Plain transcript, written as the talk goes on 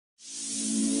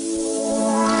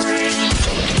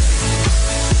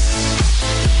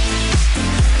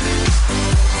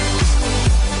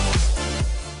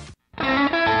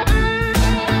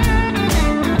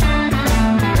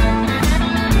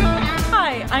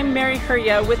I'm Mary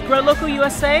Hurya with Grow Local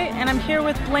USA, and I'm here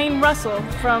with Blaine Russell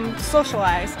from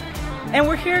Socialize. And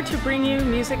we're here to bring you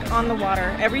music on the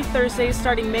water every Thursday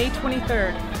starting May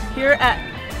 23rd here at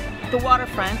the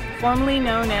waterfront, formerly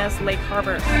known as Lake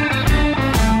Harbor.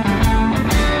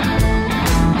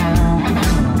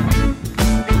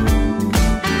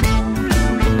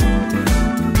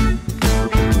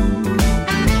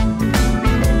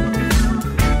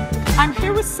 I'm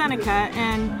here with Seneca,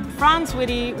 and Franz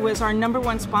Witte was our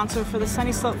 #1 sponsor for the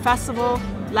Sunny Slope Festival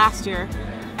last year,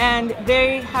 and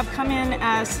they have come in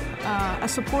as a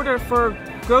supporter for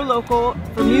Grow Local,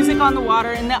 for Music on the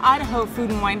Water, and the Idaho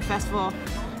Food and Wine Festival.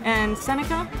 And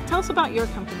Seneca, tell us about your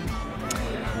company.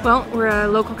 Well, we're a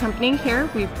local company here.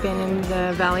 We've been in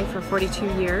the valley for 42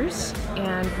 years,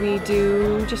 and we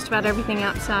do just about everything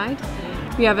outside.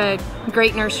 We have a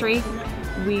great nursery.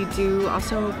 We do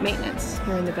also maintenance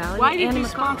here in the valley. Why did you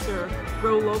sponsor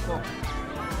Grow Local?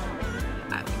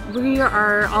 We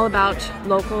are all about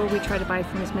local. We try to buy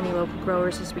from as many local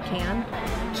growers as we can.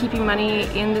 Keeping money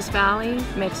in this valley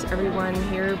makes everyone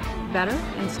here better,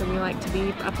 and so we like to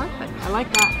be a part of it. I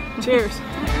like that. Cheers.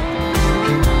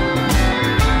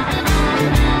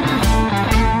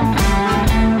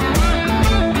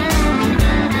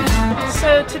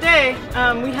 So today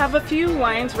we have a few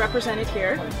wines represented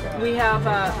here. We have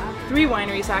 3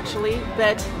 wineries actually,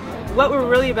 but what we're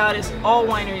really about is all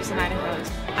wineries in Idaho.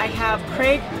 I have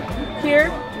Craig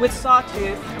here with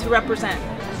Sawtooth to represent.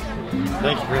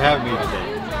 Thank you for having me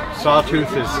today.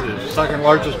 Sawtooth is the second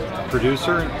largest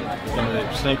producer in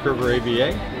the Snake River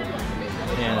AVA,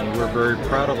 and we're very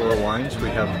proud of our wines. We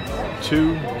have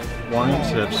 2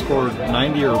 wines that have scored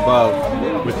 90 or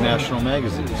above with national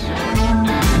magazines.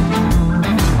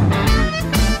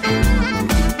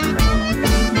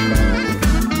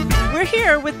 We're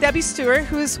here with Debbie Stewart,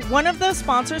 who is one of the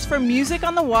sponsors for Music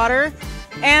on the Water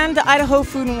and the Idaho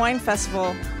Food and Wine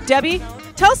Festival. Debbie,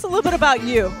 tell us a little bit about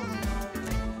you.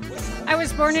 I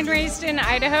was born and raised in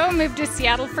Idaho, moved to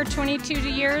Seattle for 22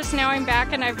 years. Now I'm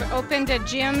back and I've opened a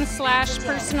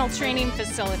gym/personal training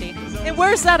facility. And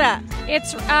where's that at?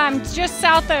 It's just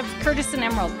south of Curtis and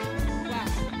Emerald.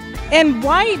 And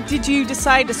why did you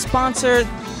decide to sponsor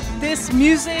this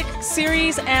music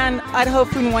series and Idaho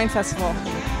Food and Wine Festival?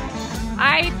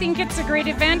 I think it's a great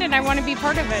event and I want to be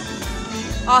part of it.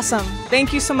 Awesome.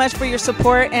 Thank you so much for your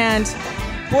support, and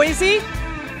Boise,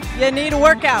 you need a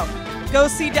workout. Go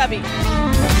see Debbie.